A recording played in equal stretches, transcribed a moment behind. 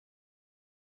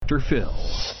Dr. Phil.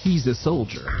 He's a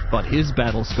soldier, but his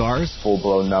battle scars,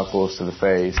 full-blown knuckles to the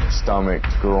face, stomach,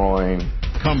 groin,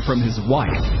 come from his wife.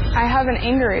 I have an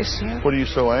anger issue. What are you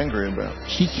so angry about?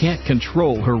 She can't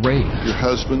control her rage. Your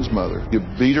husband's mother. You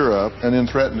beat her up and then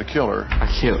threatened to kill her.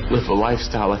 I can't live a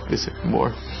lifestyle like this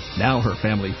anymore. Now her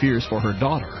family fears for her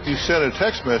daughter. You sent a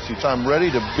text message, "I'm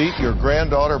ready to beat your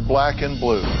granddaughter black and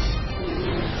blue."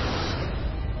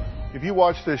 If you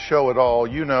watch this show at all,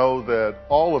 you know that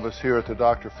all of us here at the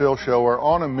Dr. Phil Show are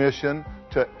on a mission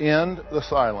to end the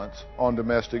silence on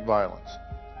domestic violence.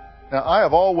 Now, I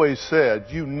have always said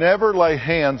you never lay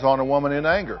hands on a woman in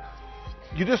anger.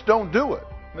 You just don't do it.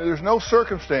 There's no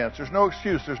circumstance, there's no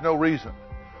excuse, there's no reason.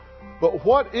 But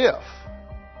what if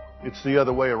it's the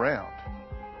other way around?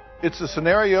 It's a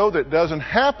scenario that doesn't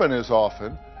happen as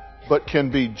often, but can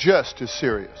be just as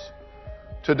serious.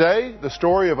 Today, the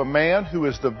story of a man who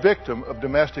is the victim of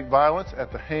domestic violence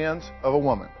at the hands of a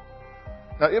woman.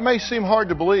 Now, it may seem hard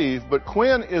to believe, but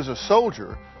Quinn is a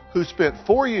soldier who spent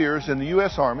 4 years in the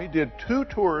U.S. Army, did 2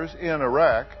 tours in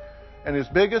Iraq, and his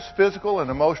biggest physical and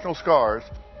emotional scars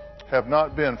have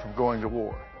not been from going to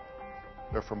war.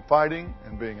 They're from fighting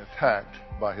and being attacked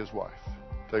by his wife.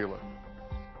 Take a look.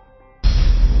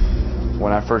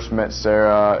 When I first met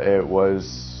Sarah, it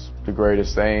was the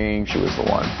greatest thing. She was the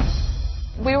one.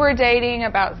 We were dating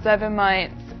about 7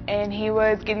 months, and he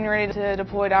was getting ready to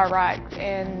deploy to Iraq,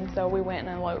 and so we went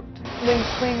and eloped. When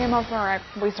Quinn came home from Iraq,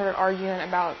 we started arguing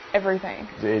about everything.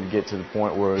 It'd get to the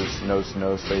point where it was nose to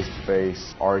nose, face to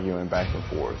face, arguing back and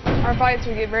forth. Our fights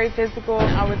would get very physical.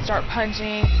 I would start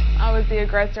punching. I was the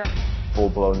aggressor.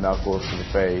 Full-blown knuckles to the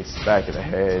face, back of the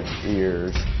head,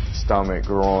 ears, stomach,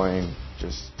 groin,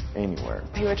 just anywhere.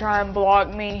 He would try and block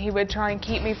me. He would try and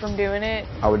keep me from doing it.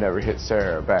 I would never hit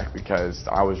Sarah back because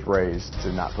I was raised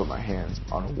to not put my hands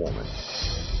on a woman.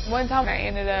 One time I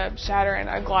ended up shattering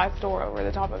a glass door over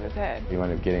the top of his head. He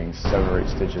ended up getting 7 or 8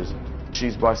 stitches.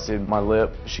 She's busted my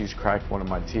lip. She's cracked one of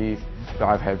my teeth.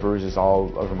 I've had bruises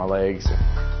all over my legs.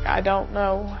 I don't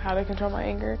know how to control my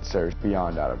anger. Sarah's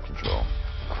beyond out of control.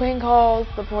 Quinn calls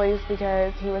the police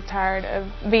because he was tired of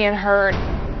being hurt.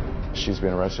 She's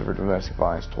been arrested for domestic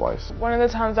violence twice. One of the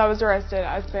times I was arrested,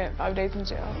 I spent 5 days in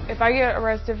jail. If I get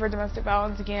arrested for domestic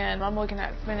violence again, I'm looking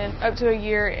at spending up to a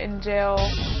year in jail.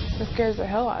 It scares the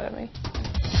hell out of me.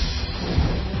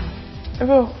 I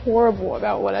feel horrible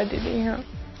about what I did to him.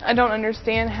 I don't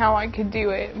understand how I could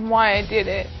do it and why I did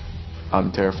it. I'm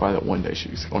terrified that one day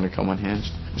she's going to come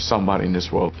unhinged. Somebody in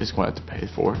this world is going to have to pay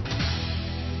for it.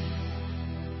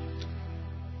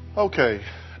 Okay,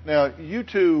 now you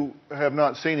two have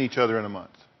not seen each other in a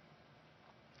month.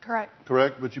 Correct.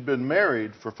 Correct? But you've been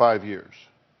married for 5 years.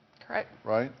 Correct.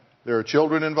 Right? There are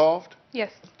children involved?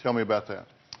 Yes. Tell me about that.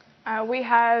 We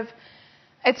have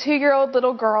a 2-year-old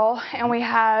little girl, and we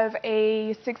have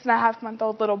a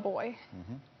 6.5-month-old little boy.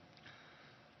 Mm-hmm.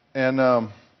 And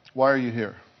why are you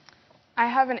here? I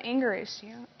have an anger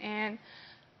issue, and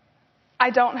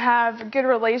I don't have good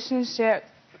relationships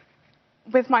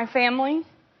with my family,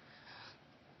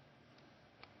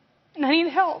 and I need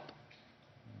help.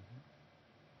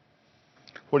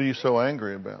 What are you so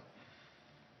angry about?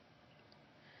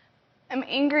 I'm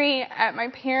angry at my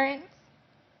parents.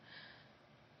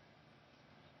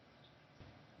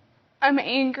 I'm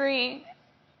angry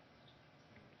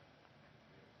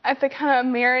at the kind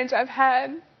of marriage I've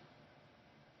had.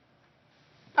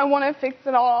 I want to fix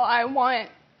it all. I want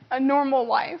a normal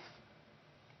life.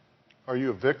 Are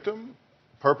you a victim,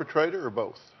 perpetrator, or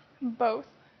both? Both.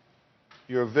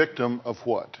 You're a victim of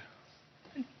what?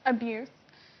 Abuse.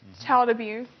 Child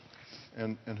abuse.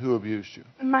 And who abused you?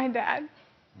 My dad.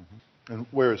 And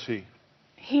where is he?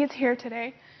 He is here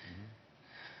today.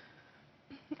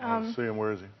 I see him.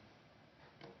 Where is he?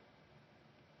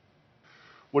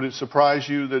 Would it surprise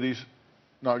you that he's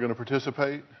not going to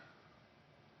participate?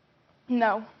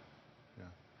 No. Yeah.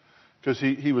 Because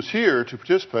he was here to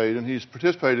participate, and he's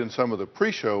participated in some of the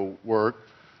pre-show work,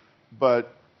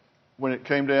 but when it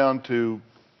came down to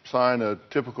sign a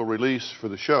typical release for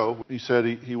the show, he said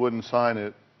he wouldn't sign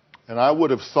it. And I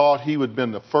would have thought he would have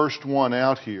been the first one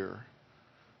out here,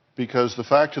 because the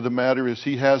fact of the matter is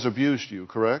he has abused you,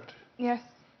 correct? Yes.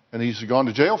 And he's gone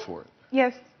to jail for it.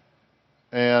 Yes.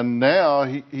 And now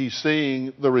he's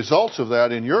seeing the results of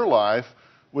that in your life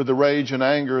with the rage and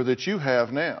anger that you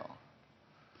have now.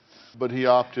 But he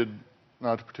opted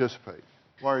not to participate.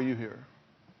 Why are you here?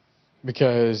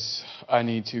 Because I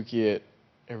need to get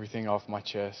everything off my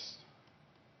chest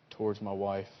towards my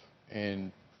wife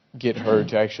and get her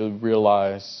to actually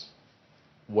realize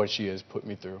what she has put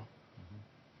me through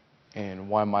and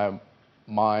why my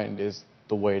mind is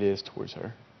the way it is towards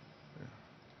her.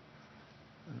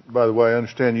 By the way, I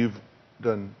understand you've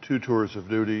done 2 tours of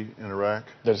duty in Iraq.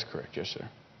 That is correct, yes, sir.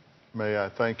 May I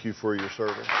thank you for your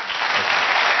service.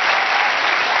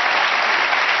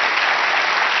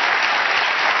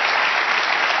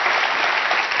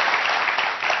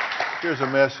 Here's a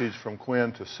message from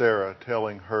Quinn to Sarah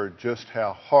telling her just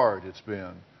how hard it's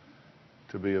been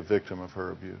to be a victim of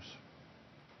her abuse.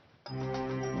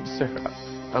 Sarah,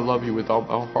 I love you with all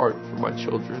my heart for my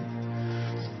children,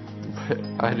 but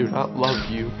I do not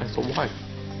love you as a wife.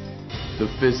 The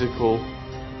physical,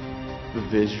 the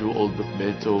visual, the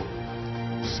mental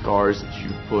scars that you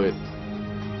put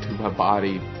to my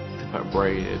body, to my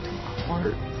brain, and to my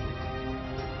heart,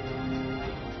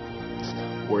 it's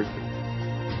not worth it.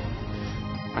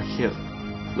 I can't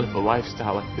live a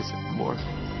lifestyle like this anymore.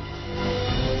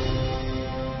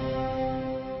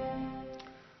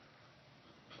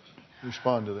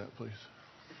 Respond to that, please.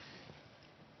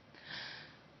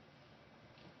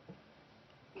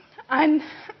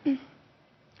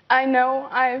 I know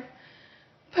I've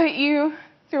put you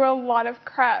through a lot of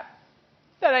crap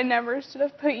that I never should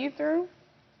have put you through.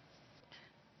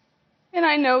 And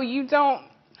I know you don't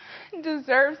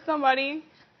deserve somebody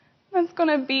that's going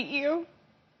to beat you,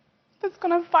 that's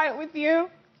going to fight with you.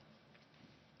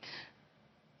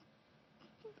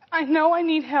 I know I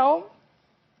need help.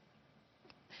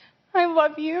 I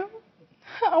love you.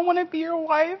 I want to be your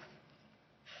wife.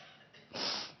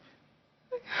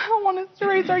 I want us to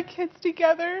raise our kids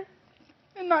together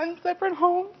and not in separate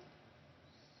homes.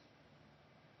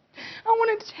 I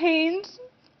want to change.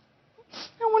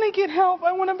 I want to get help.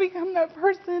 I want to become that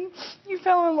person you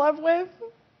fell in love with.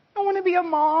 I want to be a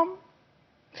mom,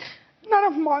 not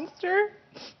a monster.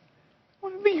 I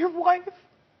want to be your wife.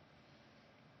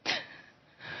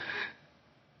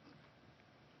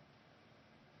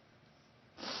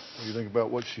 What do you think about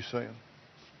what she's saying?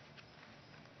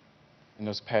 In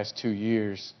those past 2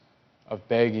 years of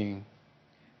begging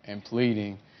and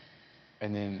pleading,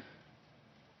 and then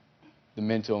the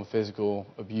mental and physical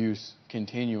abuse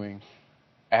continuing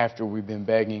after we've been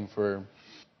begging for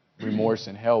remorse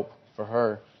and help for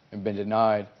her and been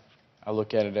denied, I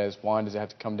look at it as, why does it have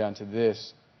to come down to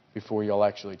this before y'all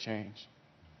actually change?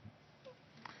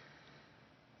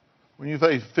 When you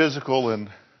face physical and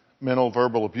mental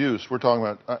verbal abuse, we're talking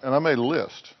about, and I made a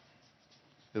list.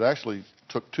 It actually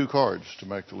took 2 cards to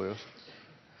make the list.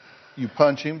 You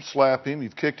punch him, slap him,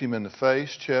 you've kicked him in the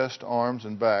face, chest, arms,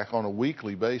 and back on a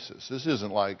weekly basis. This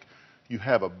isn't like you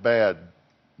have a bad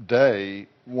day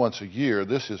once a year.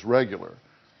 This is regular.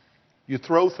 You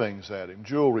throw things at him,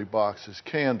 jewelry boxes,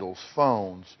 candles,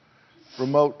 phones,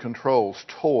 remote controls,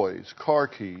 toys, car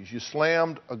keys. You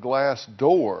slammed a glass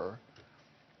door,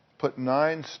 put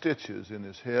 9 stitches in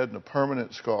his head and a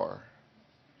permanent scar.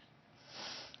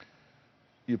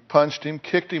 You punched him,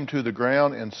 kicked him to the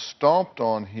ground, and stomped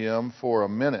on him for a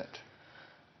minute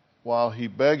while he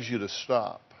begs you to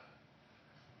stop.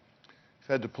 You've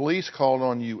had the police called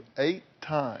on you 8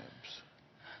 times.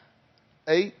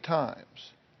 8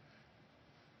 times.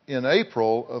 In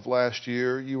April of last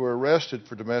year, you were arrested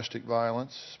for domestic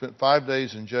violence, spent 5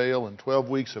 days in jail and 12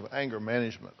 weeks of anger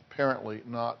management. Apparently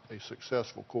not a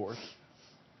successful course.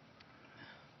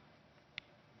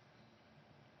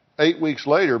 8 weeks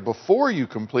later, before you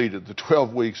completed the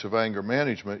 12 weeks of anger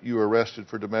management, you were arrested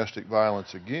for domestic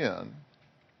violence again.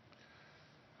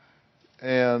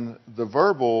 And the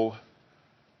verbal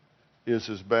is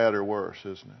as bad or worse,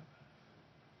 isn't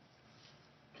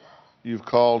it? You've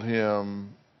called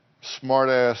him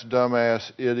smart-ass,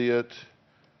 dumbass, idiot.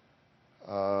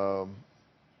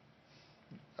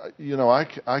 You know,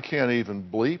 I can't even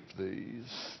bleep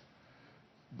these.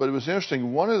 But it was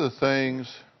interesting. One of the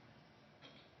things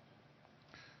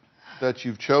that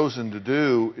you've chosen to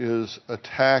do is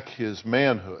attack his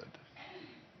manhood.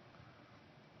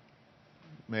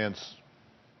 Man's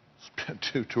spent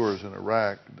 2 tours in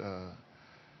Iraq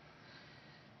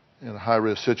in a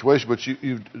high-risk situation, but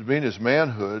you've been his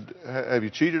manhood. Have you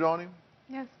cheated on him?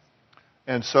 Yes.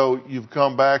 And so you've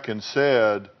come back and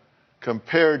said,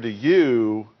 compared to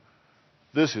you,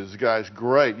 this guy's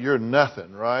great. You're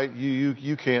nothing, right?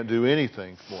 You can't do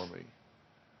anything for me.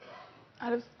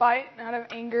 Out of spite, out of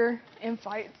anger, in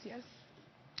fights, yes.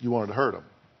 You wanted to hurt him.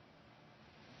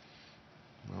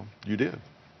 Well, you did.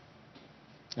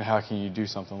 And how can you do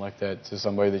something like that to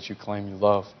somebody that you claim you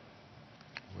love?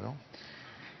 Well,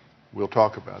 we'll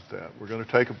talk about that. We're going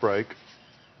to take a break.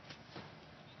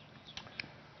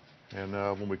 And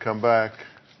when we come back,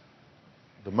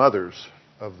 the mothers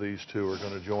of these 2 are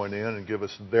going to join in and give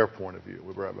us their point of view.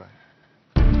 We'll be right back.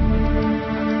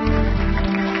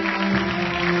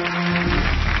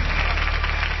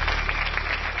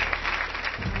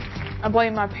 I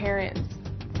blame my parents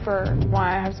for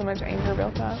why I have so much anger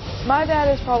built up. My dad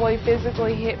has probably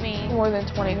physically hit me more than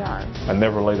 20 times. I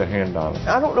never laid a hand on it.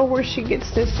 I don't know where she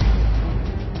gets this.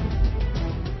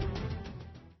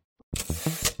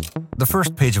 The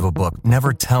first page of a book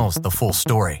never tells the full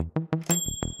story.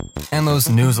 And those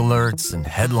news alerts and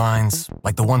headlines,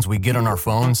 like the ones we get on our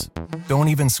phones, don't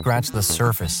even scratch the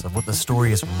surface of what the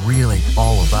story is really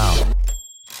all about.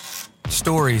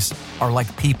 Stories are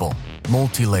like people,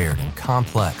 multi-layered and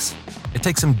complex. It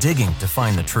takes some digging to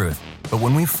find the truth, but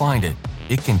when we find it,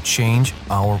 it can change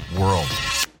our world.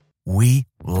 We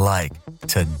like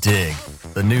to dig.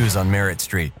 The news on Merritt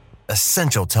Street.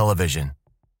 Essential television.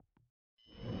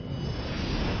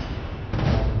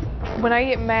 When I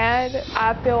get mad,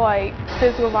 I feel like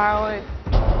physical violence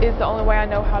is the only way I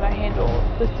know how to handle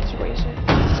the situation.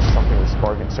 Something would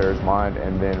spark in Sarah's mind,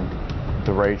 and then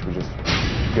the rage would just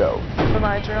go. When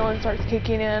my adrenaline starts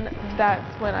kicking in,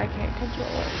 that's when I can't control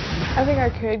it. I think I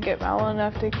could get violent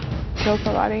enough to kill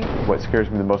somebody. What scares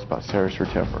me the most about Sarah is her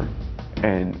temper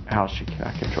and how she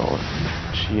cannot control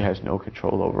it. She has no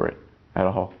control over it at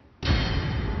all.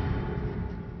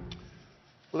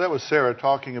 Well, that was Sarah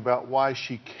talking about why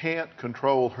she can't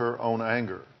control her own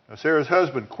anger. Now, Sarah's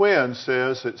husband, Quinn,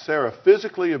 says that Sarah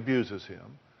physically abuses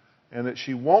him and that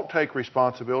she won't take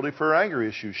responsibility for her anger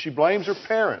issues. She blames her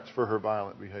parents for her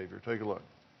violent behavior. Take a look.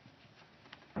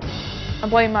 I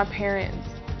blame my parents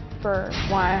for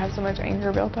why I have so much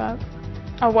anger built up.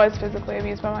 I was physically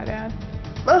abused by my dad.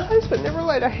 My husband never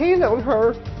laid a hand on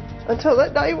her until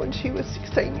that day when she was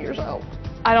 16 years old.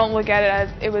 I don't look at it as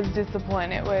it was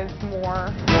discipline, it was more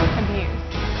abuse.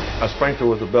 I spanked her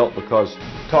with a belt because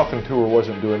talking to her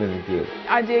wasn't doing any good.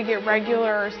 I did get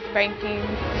regular spankings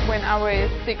when I was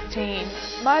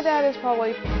 16. My dad has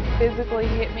probably physically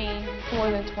hit me more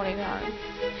than 20 times.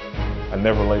 I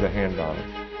never laid a hand on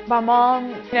it. My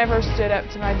mom never stood up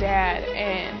to my dad,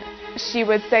 and she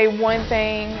would say one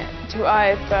thing to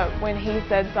us, but when he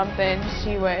said something,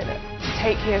 she would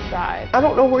take his side. I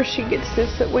don't know where she gets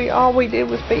this, that all we did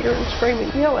was beat her and scream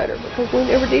and yell at her, because we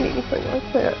never did anything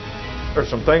like that. There's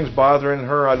some things bothering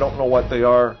her. I don't know what they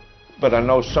are, but I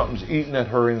know something's eating at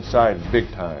her inside big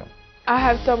time. I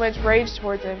have so much rage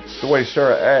towards him. The way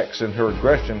Sarah acts and her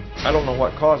aggression, I don't know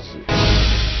what causes it.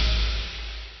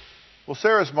 Well,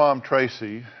 Sarah's mom,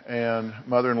 Tracy, and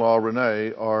mother-in-law,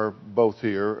 Renee, are both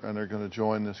here, and they're going to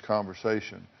join this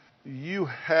conversation. You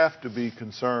have to be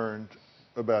concerned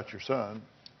about your son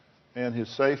and his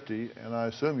safety, and I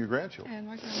assume your grandchildren. And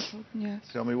my grandchildren, yes.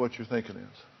 Tell me what your thinking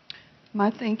is. My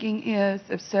thinking is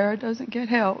if Sarah doesn't get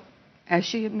help, as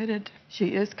she admitted, she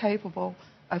is capable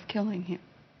of killing him.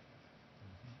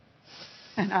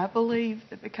 And I believe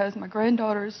that because my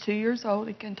granddaughter is 2 years old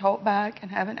and can talk back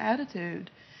and have an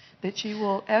attitude, that she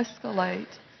will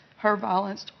escalate her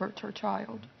violence towards her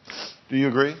child. Do you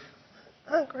agree?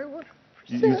 I agree 100%.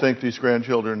 You think these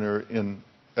grandchildren are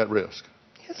at risk?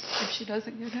 Yes. If she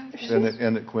doesn't get help.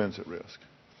 And that Quinn's at risk.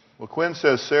 Well, Quinn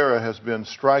says Sarah has been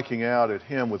striking out at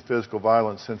him with physical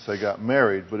violence since they got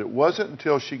married, but it wasn't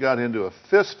until she got into a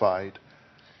fist fight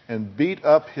and beat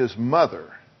up his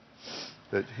mother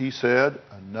that he said,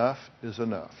 enough is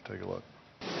enough. Take a look.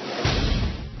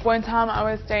 One time I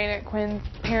was staying at Quinn's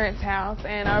parents' house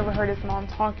and I overheard his mom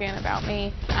talking about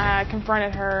me. I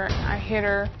confronted her, I hit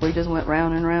her. We just went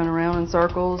round and round and round in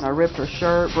circles. I ripped her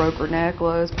shirt, broke her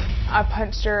necklace. I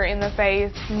punched her in the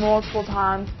face multiple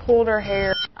times, pulled her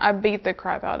hair. I beat the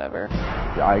crap out of her.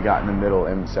 I got in the middle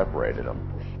and separated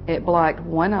them. It blacked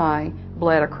one eye,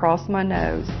 bled across my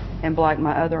nose, and blacked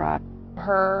my other eye.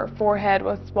 Her forehead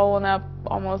was swollen up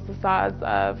almost the size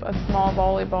of a small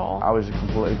volleyball. I was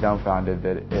completely dumbfounded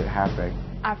that it happened.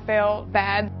 I felt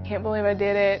bad. Can't believe I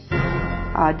did it.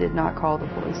 I did not call the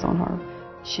police on her.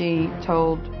 She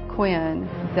told Quinn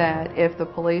that if the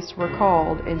police were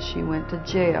called and she went to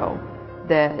jail,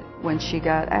 that when she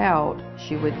got out,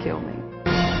 she would kill me.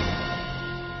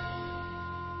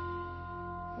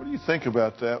 What do you think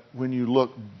about that when you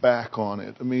look back on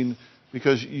it? I mean,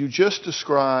 because you just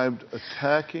described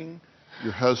attacking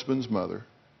your husband's mother.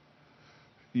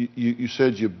 You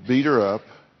said you beat her up.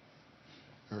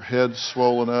 Her head's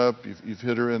swollen up. You've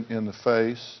hit her in the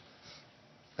face.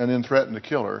 And then threatened to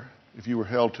kill her if you were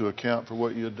held to account for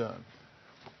what you had done.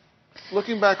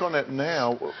 Looking back on that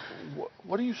now,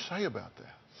 what do you say about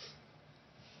that?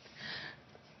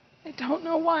 I don't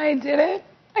know why I did it.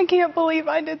 I can't believe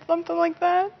I did something like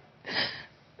that.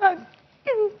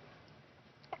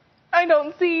 I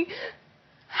don't see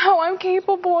how I'm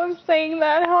capable of saying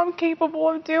that, how I'm capable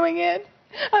of doing it.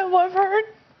 I love her.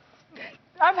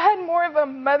 I've had more of a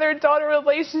mother-daughter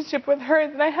relationship with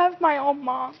her than I have my own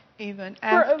mom. Even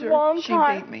after she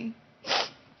beat me.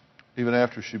 Even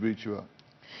after she beat you up?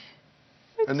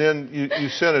 And then you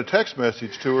sent a text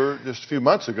message to her just a few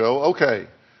months ago. Okay,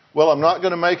 well, I'm not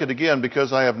going to make it again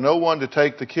because I have no one to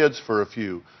take the kids for a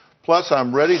few. Plus,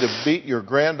 I'm ready to beat your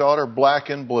granddaughter black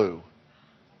and blue.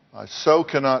 I so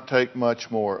cannot take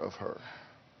much more of her.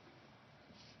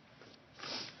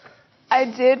 I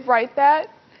did write that,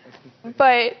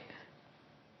 but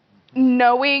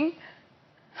knowing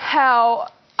how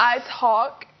I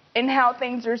talk and how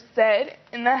things are said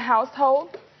in the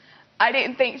household, I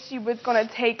didn't think she was going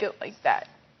to take it like that.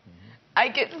 I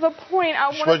get to the point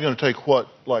She wasn't going to take what,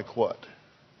 like what?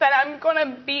 That I'm going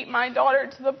to beat my daughter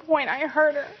to the point I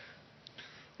hurt her.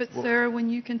 But Sarah, when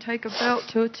you can take a belt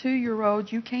to a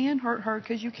 2-year-old, you can hurt her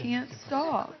because you can't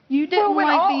stop. You didn't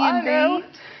like being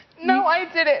beat. No,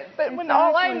 I didn't. But when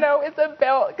all I know is a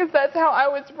belt, because that's how I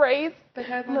was raised. But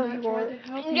have I not tried to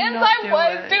help you? Yes, I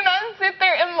was. Do not sit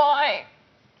there and lie.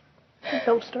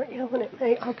 Don't start yelling at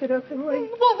me. I'll get up and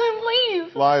leave. Well, then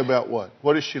leave. Lie about what?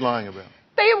 What is she lying about?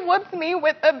 They whipped me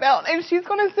with a belt, and she's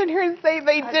going to sit here and say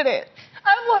they did it.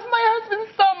 I love my husband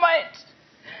so much.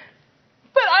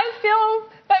 But I feel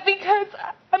that because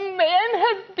a man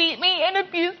has beat me and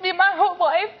abused me my whole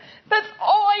life, that's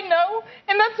all I know,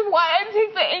 and that's why I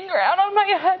take the anger out on my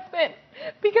husband,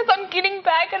 because I'm getting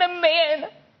back at a man.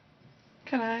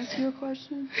 Can I ask you a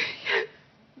question?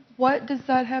 What does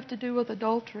that have to do with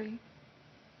adultery?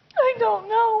 I don't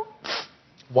know.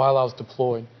 While I was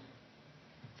deployed,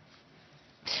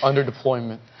 under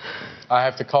deployment, I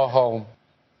have to call home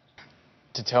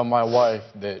to tell my wife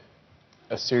that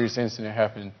a serious incident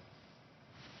happened,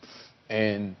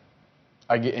 and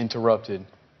I get interrupted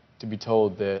to be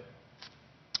told that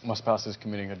my spouse is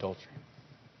committing adultery,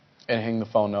 and hang the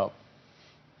phone up.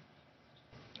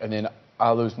 And then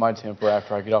I lose my temper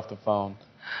after I get off the phone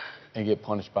and get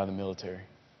punished by the military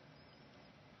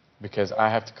because I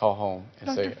have to call home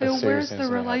and Dr. say Phil, a serious where's incident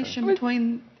the relation happened.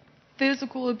 between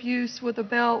physical abuse with a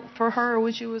belt for her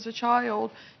when she was a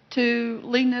child to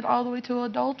leading it all the way to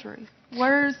adultery?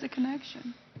 Where's the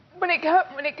connection? When it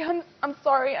comes, I'm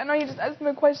sorry, I know you just asked me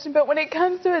a question, but when it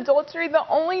comes to adultery, the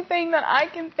only thing that I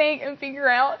can think and figure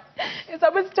out is I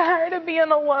was tired of being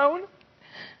alone.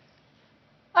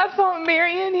 I thought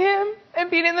marrying him and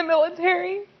being in the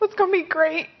military was going to be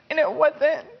great, and it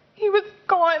wasn't. He was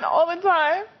gone all the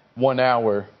time. 1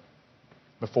 hour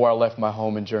before I left my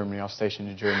home in Germany, I was stationed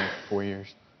in Germany for 4 years,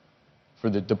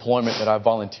 for the deployment that I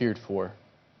volunteered for.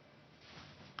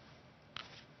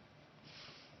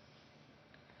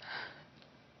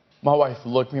 My wife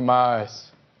looked me in my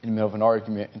eyes in the middle of an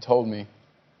argument and told me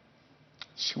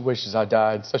she wishes I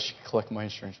died so she could collect my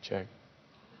insurance check.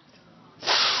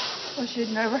 Well, she'd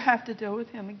never have to deal with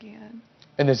him again.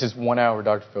 And this is 1 hour,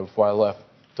 Dr. Phil, before I left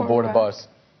to board a bus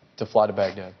to fly to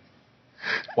Baghdad.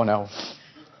 1 hour.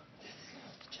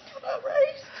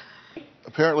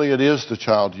 Apparently it is the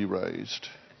child you raised.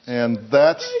 And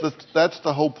that's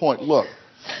the whole point. Look,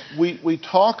 we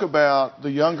talk about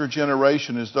the younger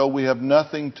generation as though we have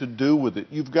nothing to do with it.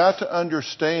 You've got to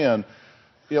understand,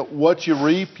 what you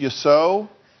reap, you sow.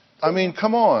 I mean,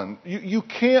 come on. You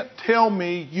can't tell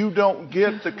me you don't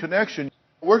get the connection.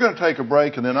 We're going to take a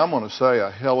break, and then I'm going to say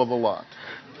a hell of a lot.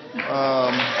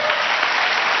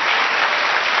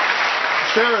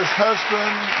 Sarah's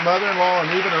husband, mother-in-law, and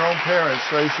even her own parents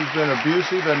say she's been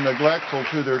abusive and neglectful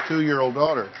to their 2-year-old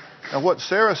daughter. Now, what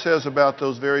Sarah says about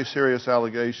those very serious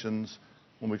allegations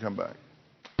when we come back.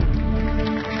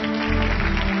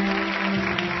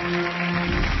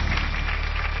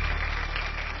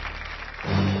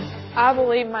 I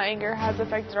believe my anger has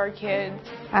affected our kids.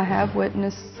 I have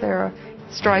witnessed Sarah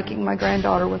striking my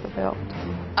granddaughter with a belt.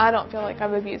 I don't feel like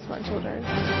I've abused my children.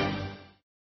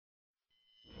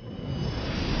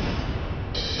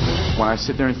 When I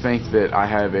sit there and think that I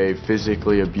have a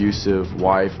physically abusive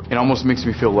wife, it almost makes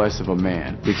me feel less of a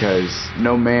man, because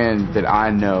no man that I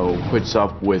know puts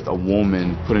up with a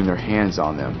woman putting their hands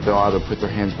on them. They'll either put their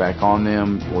hands back on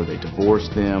them or they divorce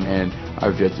them, and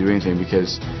I've yet to do anything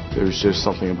because there's just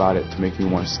something about it to make me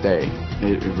want to stay.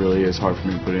 It really is hard for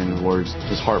me to put it into words.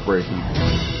 It's heartbreaking.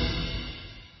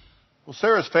 Well,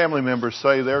 Sarah's family members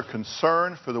say they're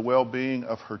concerned for the well-being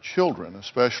of her children,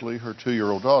 especially her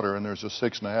 2-year-old daughter, and there's a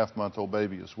 6.5-month-old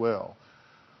baby as well.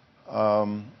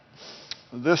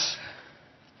 This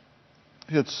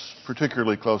hits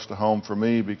particularly close to home for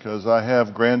me because I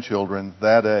have grandchildren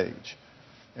that age,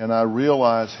 and I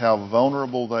realize how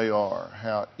vulnerable they are,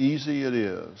 how easy it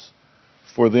is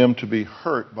for them to be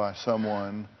hurt by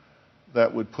someone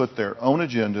that would put their own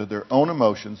agenda, their own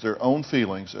emotions, their own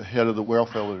feelings ahead of the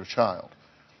welfare of their child.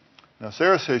 Now,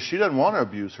 Sarah says she doesn't want to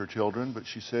abuse her children, but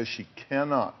she says she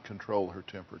cannot control her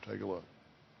temper. Take a look.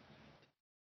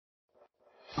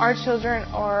 Our children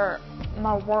are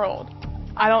my world.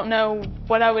 I don't know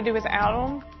what I would do without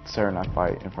them. Sarah and I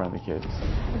fight in front of the kids.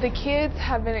 The kids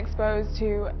have been exposed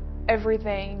to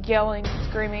everything, yelling,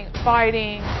 screaming,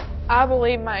 fighting. I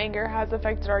believe my anger has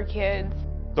affected our kids.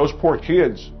 Those poor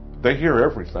kids, they hear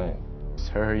everything.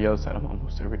 Sarah yells at them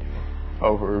almost every day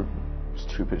over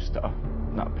stupid stuff,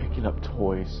 not picking up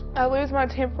toys. I lose my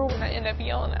temper when I end up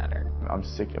yelling at her. I'm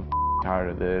sick and tired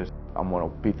of this. I'm gonna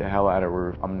beat the hell out of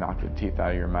her. I'm knocking the teeth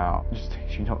out of your mouth. Just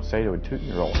things you don't say to a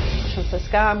 2-year-old. She says,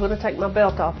 Sky, I'm going to take my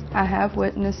belt off. I have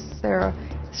witnessed Sarah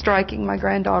striking my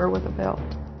granddaughter with a belt.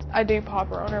 I do pop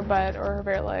her on her butt or her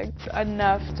bare leg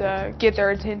enough to get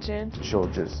their attention. She'll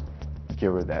just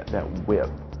give her that whip,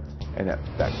 and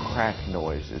that crack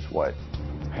noise is what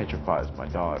petrifies my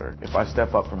daughter. If I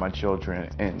step up for my children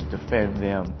and defend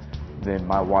them, then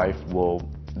my wife will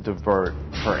divert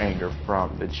her anger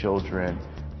from the children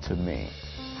to me.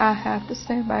 I have to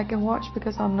stand back and watch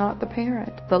because I'm not the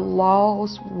parent. The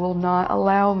laws will not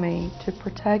allow me to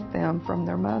protect them from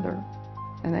their mother,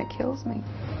 and that kills me.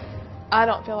 I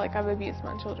don't feel like I've abused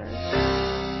my children.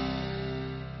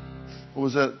 What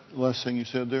was that last thing you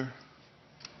said there?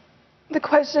 The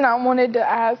question I wanted to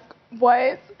ask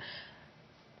was,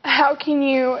 how can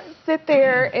you sit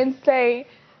there and say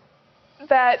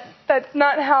that that's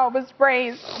not how I was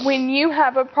raised when you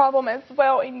have a problem as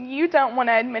well and you don't want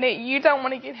to admit it, you don't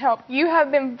want to get help. You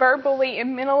have been verbally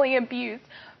and mentally abused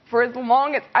for as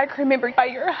long as I can remember by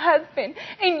your husband,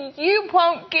 and you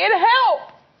won't get help.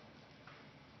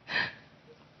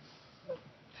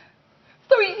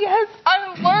 So yes,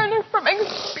 I'm learning from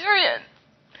experience.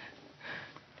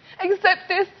 Except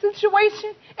this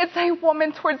situation, it's a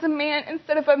woman towards a man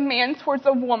instead of a man towards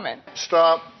a woman.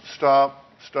 Stop.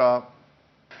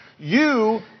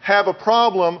 You have a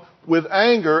problem with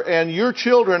anger, and your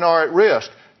children are at risk.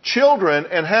 Children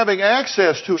and having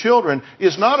access to children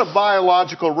is not a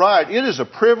biological right. It is a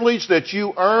privilege that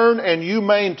you earn and you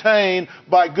maintain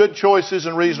by good choices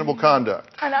and reasonable conduct.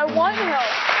 And I want help.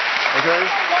 Okay?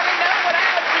 I want to know what I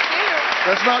have to do.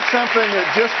 That's not something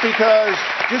that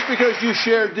just because you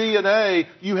share DNA,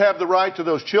 you have the right to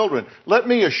those children. Let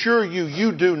me assure you,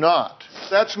 you do not.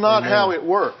 That's not how it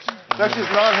works. That's just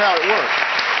not how it works.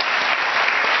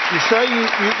 You say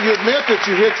you admit that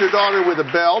you hit your daughter with a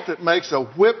belt that makes a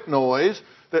whip noise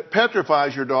that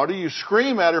petrifies your daughter. You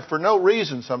scream at her for no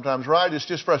reason sometimes, right? It's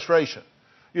just frustration.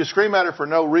 You scream at her for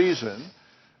no reason.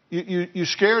 You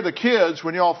scare the kids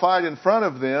when you all fight in front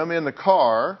of them in the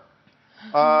car.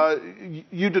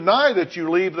 You deny that you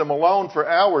leave them alone for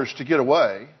hours to get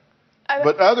away.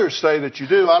 But others say that you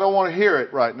do. I don't want to hear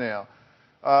it right now.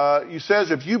 You says,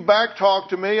 if you back talk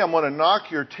to me, I'm going to knock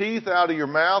your teeth out of your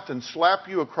mouth and slap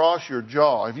you across your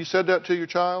jaw. Have you said that to your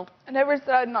child? I never said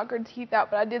I'd knock her teeth out,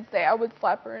 but I did say I would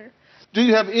slap her. Do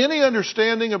you have any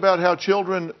understanding about how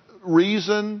children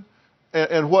reason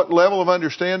and what level of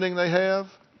understanding they have?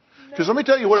 Because let me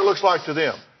tell you what it looks like to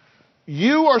them.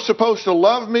 You are supposed to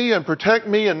love me and protect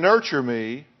me and nurture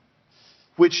me,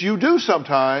 which you do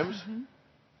sometimes. Mm-hmm.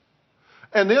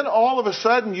 And then all of a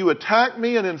sudden you attack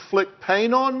me and inflict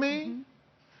pain on me?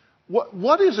 Mm-hmm.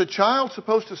 What is a child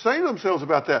supposed to say to themselves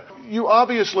about that? You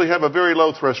obviously have a very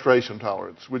low frustration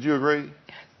tolerance. Would you agree?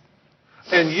 Yes.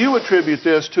 And you attribute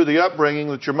this to the upbringing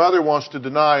that your mother wants to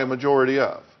deny a majority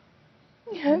of.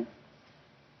 Yes.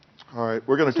 All right,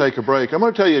 we're going to take a break. I'm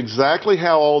going to tell you exactly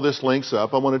how all this links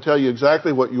up. I want to tell you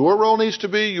exactly what your role needs to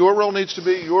be, your role needs to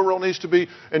be, your role needs to be,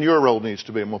 and your role needs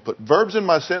to be. I'm going to put verbs in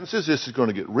my sentences. This is going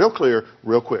to get real clear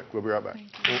real quick. We'll be right back.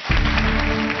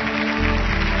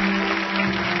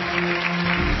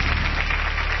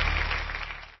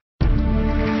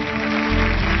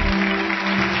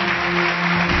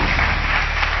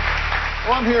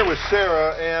 Well, I'm here with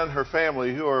Sarah and her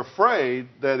family who are afraid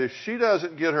that if she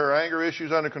doesn't get her anger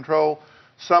issues under control,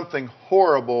 something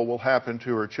horrible will happen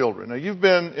to her children. Now, you've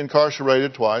been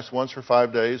incarcerated twice, once for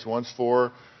 5 days, once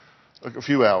for a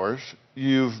few hours.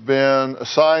 You've been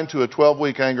assigned to a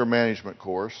 12-week anger management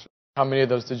course. How many of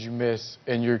those did you miss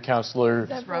and your counselor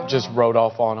just wrote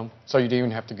off on them? So you didn't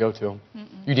even have to go to them.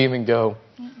 You didn't even go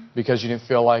because you didn't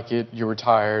feel like it, you were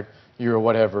tired. You or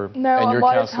whatever, no, and your a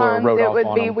lot counselor of times wrote it off would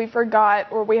on be them. we forgot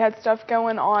or we had stuff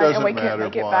going on and we couldn't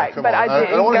make it back. Come but on. I did.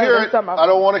 I don't want to hear it. Some of I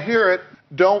don't want to hear it.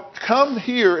 Don't come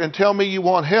here and tell me you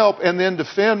want help and then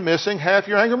defend missing half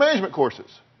your anger management courses.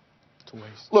 It's a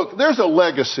waste. Look, there's a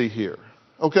legacy here.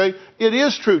 Okay, it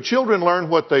is true. Children learn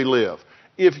what they live.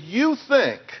 If you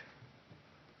think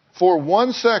for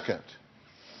 1 second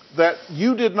that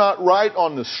you did not write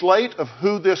on the slate of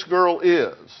who this girl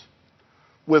is,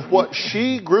 with what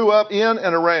she grew up in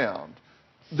and around,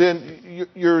 then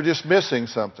you're just missing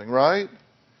something, right?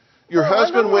 Your Well,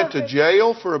 husband went to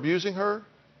jail for abusing her?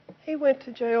 He went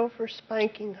to jail for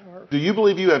spanking her. Do you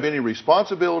believe you have any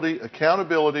responsibility,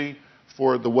 accountability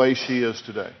for the way she is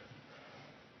today?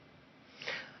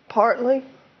 Partly.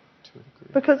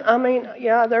 Because, I mean,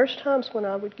 yeah, there's times when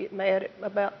I would get mad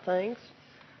about things,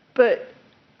 but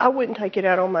I wouldn't take it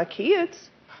out on my kids.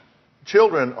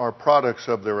 Children are products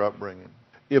of their upbringing.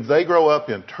 If they grow up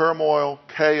in turmoil,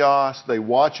 chaos, they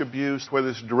watch abuse, whether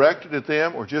it's directed at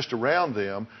them or just around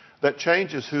them, that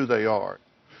changes who they are.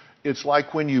 It's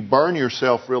like when you burn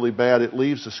yourself really bad, it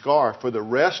leaves a scar for the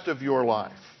rest of your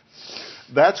life.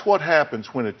 That's what happens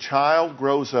when a child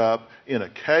grows up in a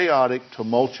chaotic,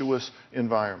 tumultuous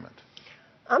environment.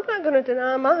 I'm not going to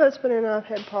deny my husband and I have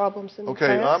had problems in the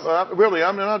past.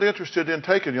 I'm not interested in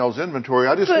taking y'all's inventory.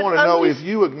 I just want to know if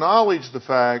you acknowledge the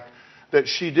fact that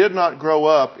she did not grow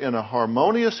up in a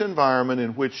harmonious environment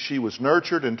in which she was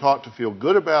nurtured and taught to feel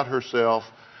good about herself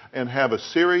and have a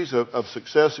series of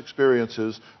success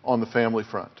experiences on the family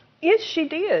front. Yes, she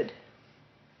did.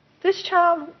 This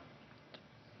child,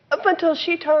 up until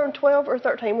she turned 12 or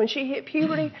 13, when she hit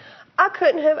puberty, I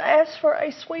couldn't have asked for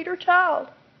a sweeter child.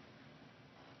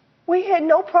 We had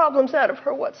no problems out of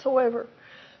her whatsoever.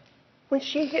 When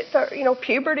she hit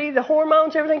puberty, the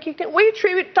hormones, everything kicked in. We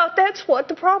thought that's what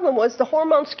the problem was, the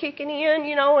hormones kicking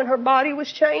in, and her body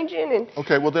was changing. And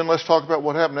okay, well then let's talk about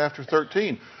what happened after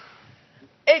 13.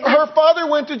 Her father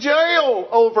went to jail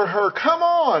over her. Come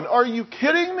on, are you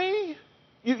kidding me?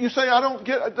 You say I don't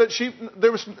get that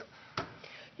there was...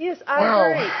 Yes,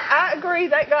 I agree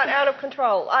that got out of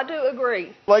control. I do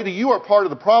agree. Lady, you are part of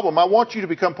the problem. I want you to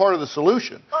become part of the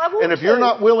solution. And if you're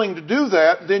not willing to do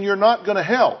that, then you're not going to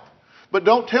help. But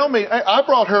don't tell me, I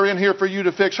brought her in here for you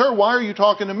to fix her. Why are you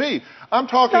talking to me? I'm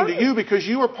talking to you because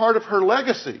you are part of her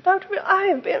legacy. Dr. Bill, I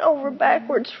have been over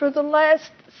backwards for the last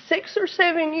 6 or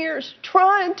 7 years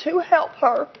trying to help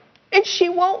her, and she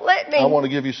won't let me. I want to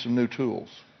give you some new tools.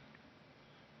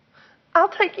 I'll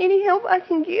take any help I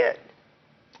can get.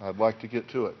 I'd like to get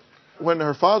to it. When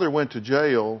her father went to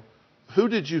jail, who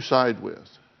did you side with?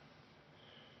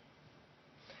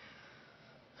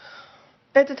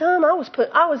 At the time, I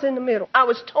was in the middle. I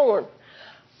was torn.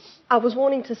 I was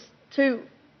wanting to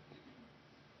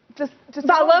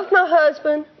I loved my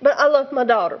husband, but I loved my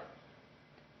daughter.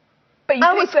 But you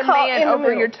picked a man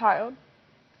over your child.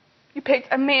 You picked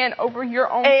a man over your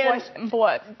own flesh and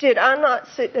blood. Did I not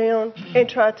sit down and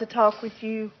try to talk with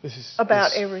you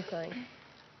about everything?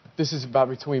 This is about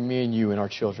between me and you and our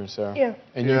children, Sarah. Yeah.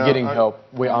 And you're getting help.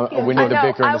 We need the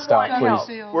bickering to stop,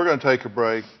 please. We're going to take a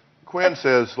break. Quinn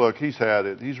says, look, he's had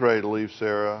it. He's ready to leave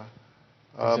Sarah.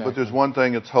 Exactly. But there's one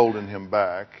thing that's holding him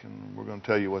back, and we're going to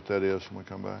tell you what that is when we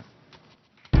come back.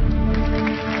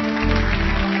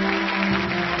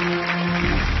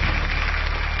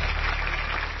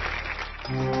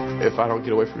 If I don't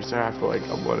get away from Sarah, I feel like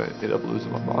I'm going to end up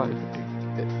losing my mind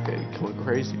and going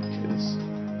crazy because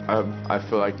I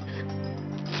feel like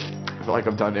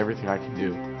I've done everything I can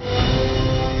do.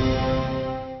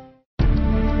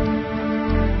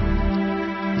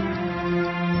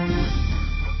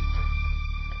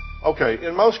 Okay,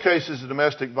 in most cases of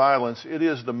domestic violence, it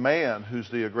is the man who's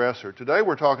the aggressor. Today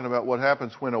we're talking about what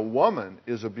happens when a woman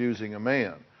is abusing a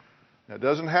man. Now, it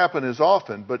doesn't happen as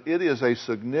often, but it is a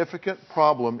significant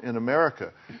problem in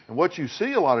America. And what you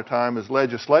see a lot of time is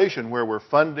legislation where we're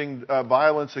funding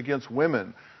violence against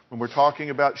women, when we're talking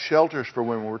about shelters for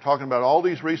women, when we're talking about all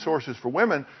these resources for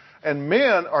women, and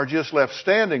men are just left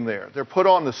standing there. They're put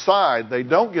on the side. They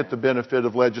don't get the benefit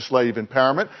of legislative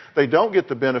empowerment. They don't get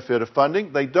the benefit of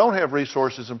funding. They don't have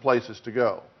resources and places to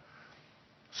go.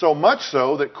 So much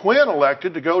so that Quinn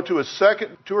elected to go to his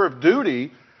second tour of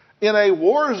duty in a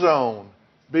war zone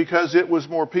because it was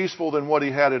more peaceful than what he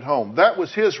had at home. That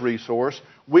was his resource.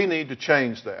 We need to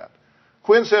change that.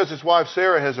 Quinn says his wife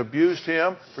Sarah has abused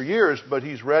him for years, but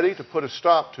he's ready to put a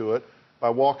stop to it by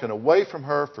walking away from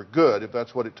her for good, if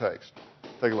that's what it takes.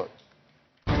 Take a look.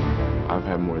 I've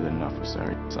had more than enough with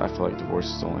Sarah. I feel like divorce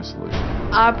is the only solution.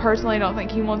 I personally don't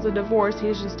think he wants a divorce.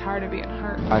 He's just tired of being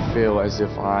hurt. I feel as if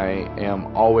I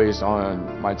am always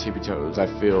on my tippy toes. I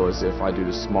feel as if I do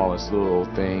the smallest little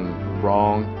thing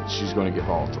wrong, she's going to get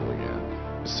volatile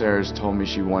again. Sarah's told me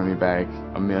she wanted me back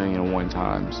 1,000,001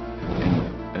 times,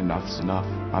 and enough's enough.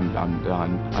 I'm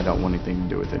done. I don't want anything to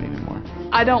do with it anymore.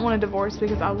 I don't want a divorce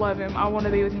because I love him. I want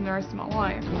to be with him the rest of my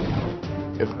life.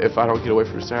 If I don't get away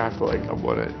from Sarah, I feel like I'm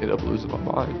going to end up losing my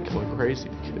mind, going crazy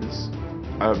because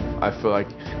I feel like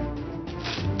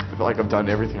I've done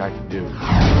everything I can do.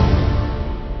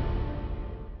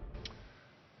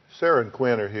 Sarah and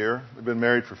Quinn are here. They've been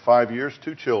married for 5 years,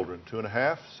 2 children,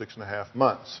 2.5, 6.5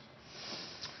 months.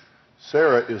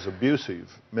 Sarah is abusive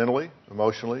mentally,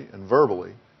 emotionally, and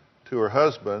verbally to her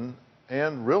husband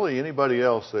and really anybody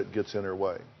else that gets in her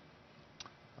way.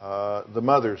 The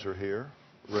mothers are here,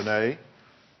 Renee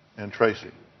and Tracy.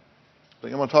 I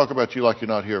think I'm going to talk about you like you're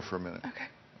not here for a minute.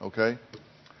 Okay?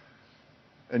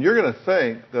 And you're going to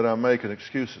think that I'm making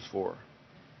excuses for her,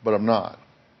 but I'm not.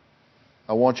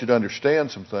 I want you to understand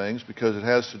some things because it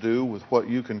has to do with what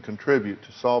you can contribute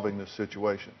to solving this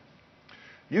situation.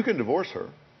 You can divorce her.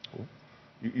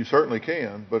 You certainly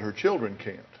can, but her children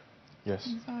can't. Yes.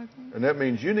 Exactly. And that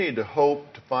means you need to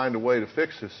hope to find a way to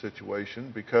fix this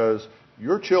situation because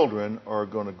your children are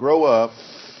going to grow up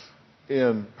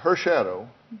in her shadow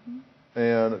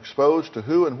and exposed to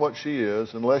who and what she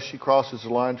is unless she crosses the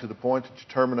line to the point that you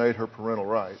terminate her parental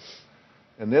rights.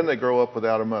 And then they grow up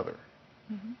without a mother.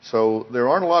 So there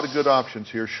aren't a lot of good options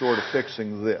here short of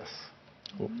fixing this.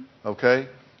 Okay?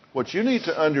 What you need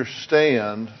to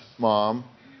understand, Mom,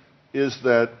 is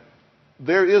that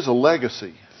there is a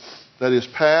legacy that is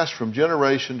passed from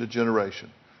generation to generation.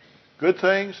 Good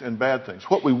things and bad things.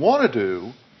 What we want to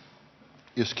do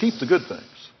is keep the good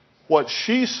things. What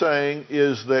she's saying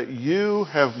is that you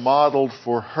have modeled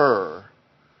for her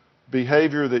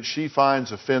behavior that she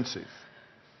finds offensive.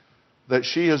 That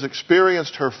she has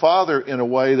experienced her father in a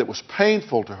way that was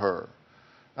painful to her.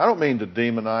 I don't mean to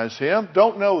demonize him.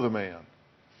 Don't know the man.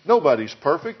 Nobody's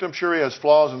perfect. I'm sure he has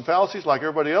flaws and fallacies like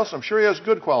everybody else. I'm sure he has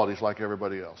good qualities like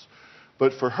everybody else.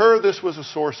 But for her, this was a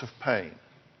source of pain.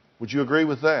 Would you agree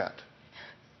with that?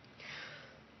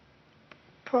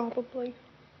 Probably.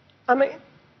 I mean,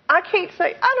 I can't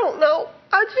say, I don't know.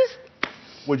 I just...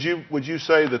 Would you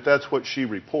say that that's what she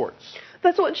reports?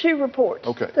 That's what she reports.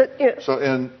 Okay. Yes. So,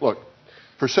 and look,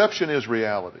 perception is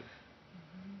reality.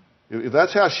 If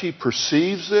that's how she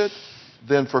perceives it,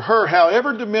 then for her,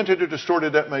 however demented or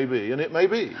distorted that may be, and it may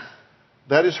be,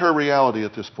 that is her reality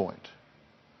at this point.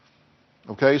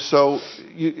 Okay, so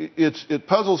it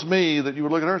puzzles me that you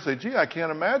would look at her and say, gee, I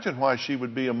can't imagine why she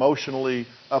would be emotionally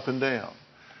up and down.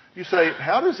 You say,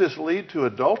 how does this lead to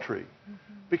adultery?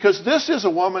 Because this is a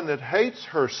woman that hates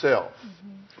herself.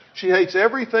 She hates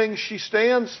everything she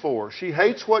stands for. She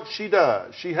hates what she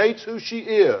does. She hates who she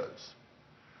is.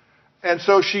 And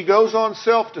so she goes on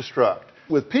self-destruct.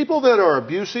 With people that are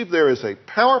abusive, there is a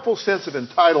powerful sense of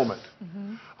entitlement.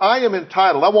 I am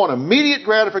entitled. I want immediate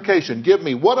gratification. Give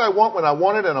me what I want when I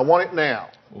want it, and I want it now.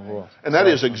 And that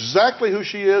is exactly who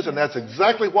she is, and that's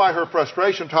exactly why her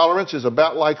frustration tolerance is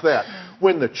about like that.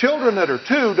 When the children that are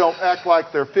 2 don't act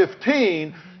like they're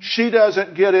 15, she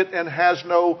doesn't get it and has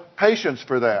no patience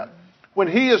for that. When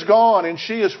he is gone and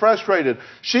she is frustrated,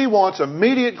 she wants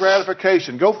immediate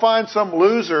gratification. Go find some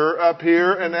loser up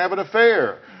here and have an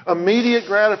affair. Immediate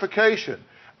gratification.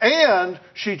 And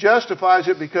she justifies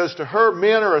it because to her,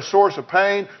 men are a source of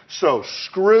pain, so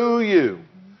screw you.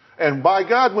 And by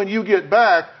God, when you get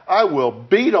back, I will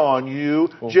beat on you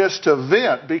just to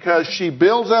vent, because she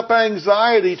builds up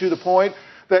anxiety to the point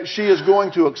that she is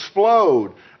going to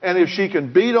explode. And if she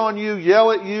can beat on you,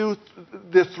 yell at you,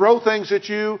 throw things at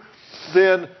you,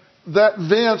 then that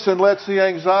vents and lets the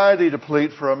anxiety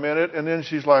deplete for a minute, and then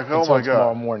she's like, oh my God.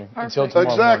 Tomorrow morning. Until tomorrow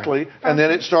exactly. morning. And then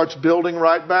it starts building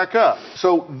right back up.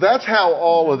 So that's how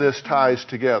all of this ties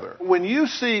together. When you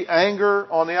see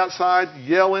anger on the outside,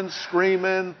 yelling,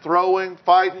 screaming, throwing,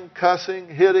 fighting, cussing,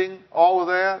 hitting, all of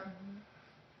that,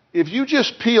 if you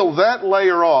just peel that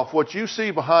layer off, what you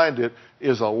see behind it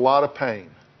is a lot of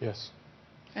pain. Yes.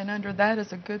 And under that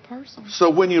is a good person. So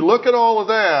when you look at all of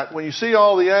that, when you see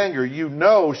all the anger, you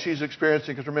know she's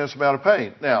experiencing a tremendous amount of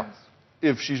pain. Now,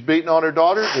 if she's beating on her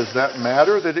daughter, does that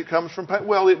matter that it comes from pain?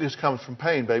 Well, it just comes from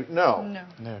pain, baby. No.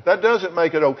 That doesn't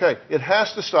make it okay. It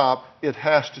has to stop. It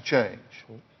has to change.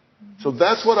 So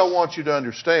that's what I want you to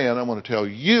understand. I'm going to tell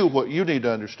you what you need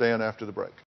to understand after the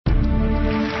break.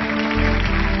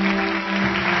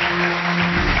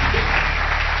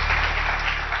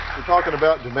 We're talking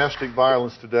about domestic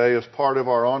violence today as part of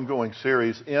our ongoing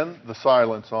series, In the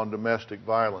Silence, on domestic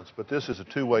violence. But this is a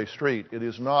two-way street. It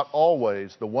is not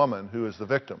always the woman who is the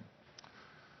victim.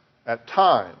 At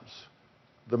times,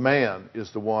 the man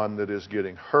is the one that is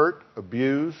getting hurt,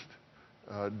 abused,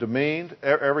 demeaned,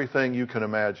 everything you can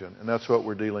imagine. And that's what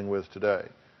we're dealing with today.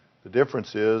 The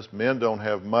difference is men don't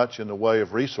have much in the way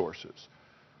of resources.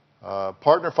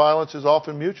 Partner violence is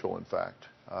often mutual, in fact.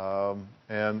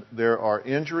 And there are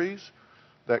injuries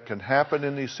that can happen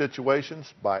in these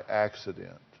situations by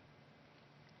accident.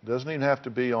 It doesn't even have to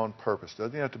be on purpose. It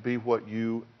doesn't even have to be what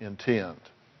you intend.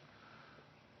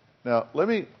 Now, let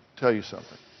me tell you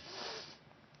something.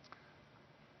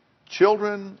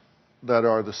 Children that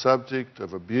are the subject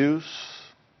of abuse,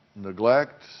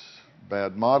 neglect,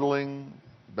 bad modeling,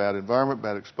 bad environment,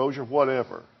 bad exposure,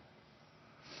 whatever,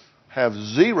 have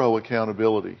zero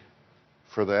accountability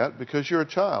for that because you're a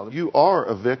child. You are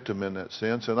a victim in that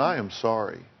sense, and I am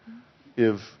sorry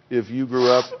if you grew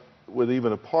up with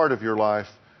even a part of your life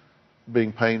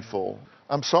being painful.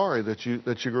 I'm sorry that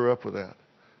you grew up with that.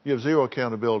 You have zero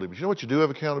accountability. But you know what you do have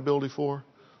accountability for?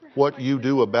 What you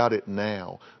do about it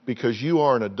now. Because you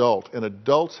are an adult, and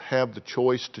adults have the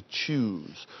choice to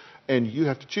choose. And you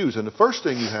have to choose. And the first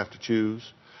thing you have to choose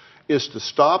is to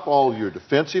stop all your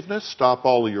defensiveness, stop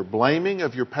all of your blaming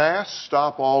of your past,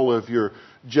 stop all of your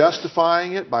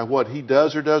justifying it by what he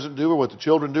does or doesn't do or what the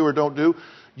children do or don't do.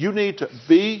 You need to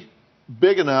be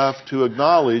big enough to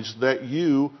acknowledge that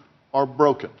you are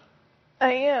broken.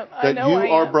 I am. That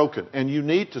you are broken. And you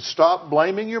need to stop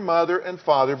blaming your mother and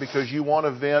father because you want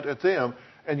to vent at them.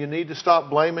 And you need to stop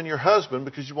blaming your husband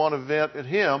because you want to vent at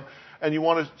him. And you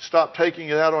want to stop taking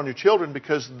it out on your children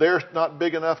because they're not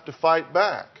big enough to fight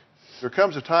back. There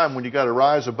comes a time when you got to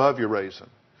rise above your raisin.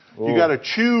 You got to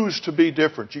choose to be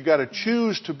different. You got to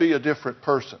choose to be a different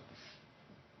person.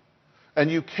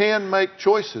 And you can make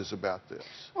choices about this.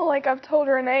 Well, like I've told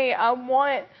Renee, I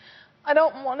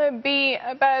don't want to be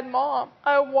a bad mom.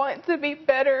 I want to be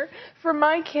better for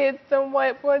my kids than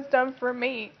what was done for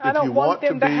me. I don't want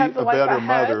them to have the life I had. If you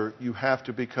want to be a better mother, you have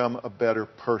to become a better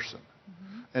person.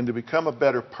 And to become a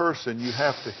better person, you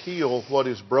have to heal what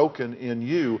is broken in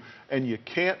you. And you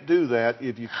can't do that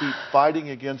if you keep fighting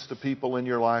against the people in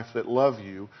your life that love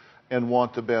you and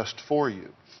want the best for you.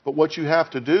 But what you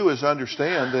have to do is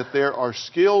understand that there are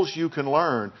skills you can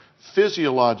learn,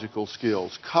 physiological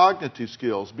skills, cognitive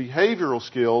skills, behavioral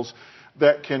skills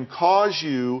that can cause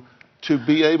you to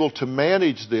be able to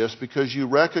manage this because you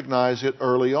recognize it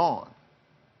early on.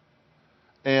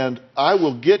 And I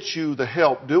will get you the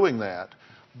help doing that.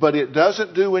 But it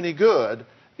doesn't do any good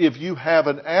if you have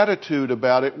an attitude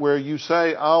about it where you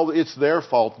say, oh, it's their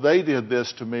fault. They did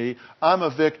this to me. I'm a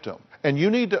victim. And you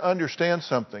need to understand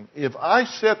something. If I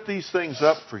set these things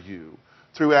up for you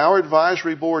through our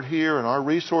advisory board here and our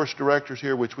resource directors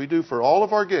here, which we do for all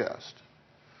of our guests,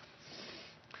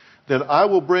 then I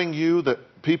will bring you the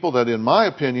people that, in my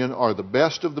opinion, are the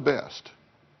best of the best.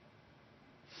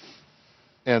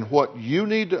 And what you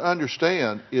need to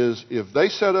understand is if they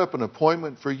set up an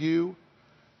appointment for you,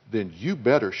 then you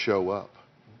better show up.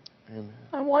 Amen.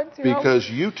 I want to. Because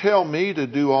you tell me to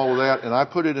do all of that and I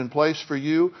put it in place for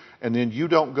you and then you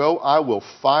don't go, I will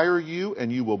fire you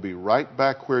and you will be right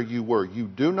back where you were. You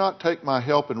do not take my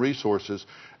help and resources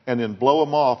and then blow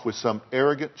them off with some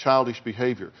arrogant, childish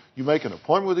behavior. You make an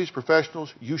appointment with these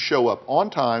professionals, you show up on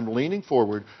time, leaning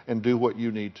forward, and do what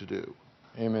you need to do.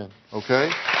 Amen. Okay?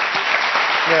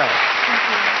 Now,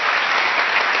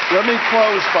 let me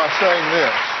close by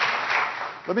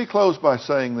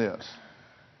saying this.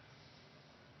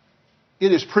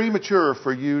 It is premature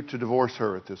for you to divorce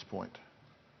her at this point.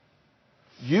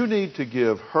 You need to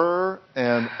give her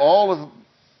and all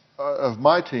of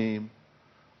my team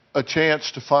a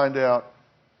chance to find out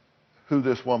who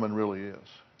this woman really is.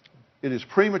 It is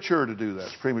premature to do that.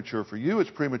 It's premature for you. It's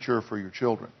premature for your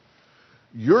children.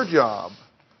 Your job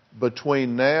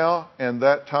between now and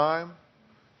that time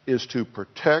is to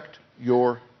protect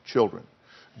your children.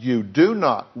 You do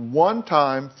not one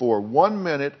time for 1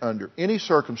 minute under any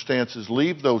circumstances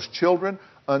leave those children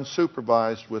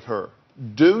unsupervised with her.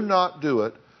 Do not do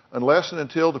it unless and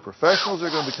until the professionals that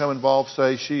are going to become involved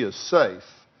say she is safe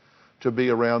to be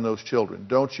around those children.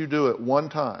 Don't you do it one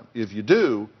time. If you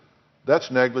do,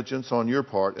 that's negligence on your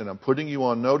part, and I'm putting you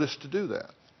on notice to do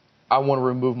that. I want to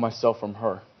remove myself from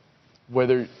her.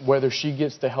 Whether she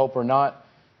gets the help or not,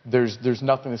 there's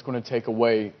nothing that's going to take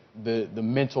away the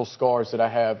mental scars that I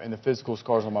have and the physical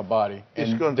scars on my body.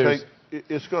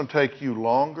 It's going to take you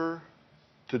longer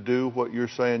to do what you're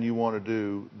saying you want to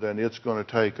do than it's going to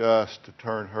take us to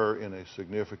turn her in a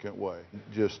significant way.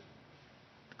 Just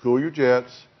cool your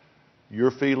jets. Your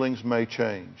feelings may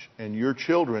change, and your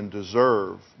children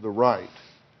deserve the right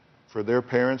for their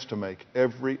parents to make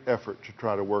every effort to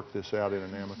try to work this out in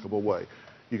an amicable way.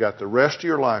 You got the rest of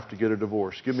your life to get a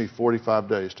divorce. Give me 45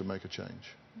 days to make a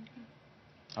change.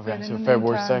 I've got until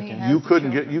February 2nd.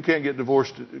 You can't get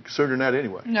divorced sooner than that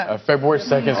anyway. No. February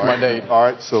 2nd is my date. All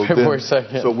right, so February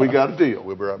 2nd. So we got a deal.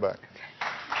 We'll be right back.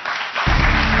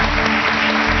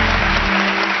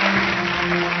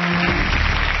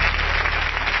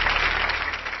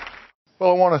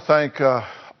 Well, I want to thank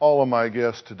all of my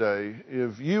guests today.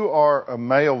 If you are a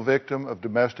male victim of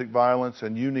domestic violence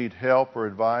and you need help or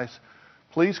advice,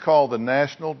 please call the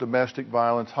National Domestic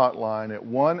Violence Hotline at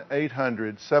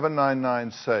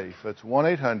 1-800-799-SAFE. That's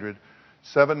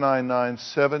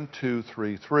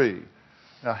 1-800-799-7233.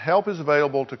 Now, help is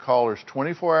available to callers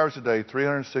 24 hours a day,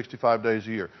 365 days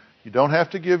a year. You don't have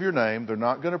to give your name. They're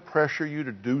not going to pressure you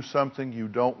to do something you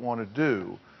don't want to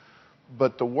do.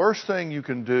 But the worst thing you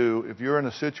can do if you're in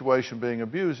a situation being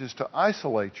abused is to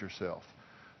isolate yourself.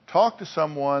 Talk to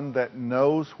someone that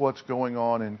knows what's going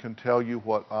on and can tell you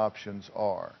what options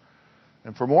are.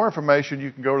 And for more information,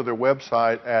 you can go to their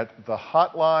website at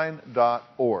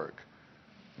thehotline.org.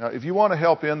 Now, if you want to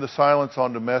help end the silence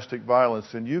on domestic violence,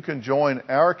 then you can join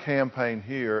our campaign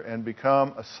here and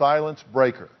become a silence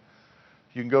breaker.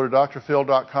 You can go to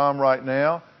drphil.com right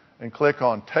now and click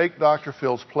on Take Dr.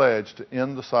 Phil's Pledge to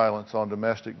end the silence on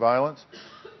domestic violence,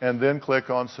 and then click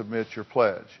on Submit Your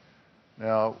Pledge.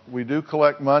 Now, we do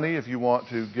collect money if you want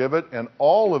to give it, and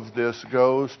all of this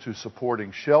goes to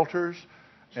supporting shelters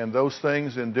and those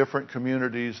things in different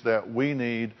communities that we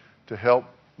need to help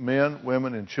men,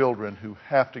 women, and children who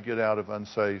have to get out of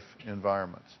unsafe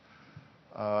environments.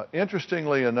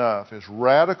 Interestingly enough, as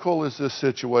radical as this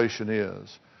situation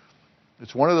is,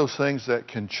 it's one of those things that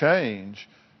can change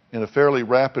in a fairly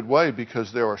rapid way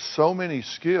because there are so many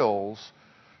skills,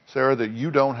 Sarah, that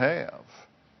you don't have.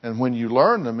 And when you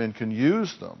learn them and can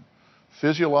use them,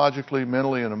 physiologically,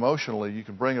 mentally, and emotionally, you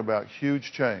can bring about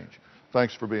huge change.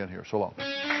 Thanks for being here. So long.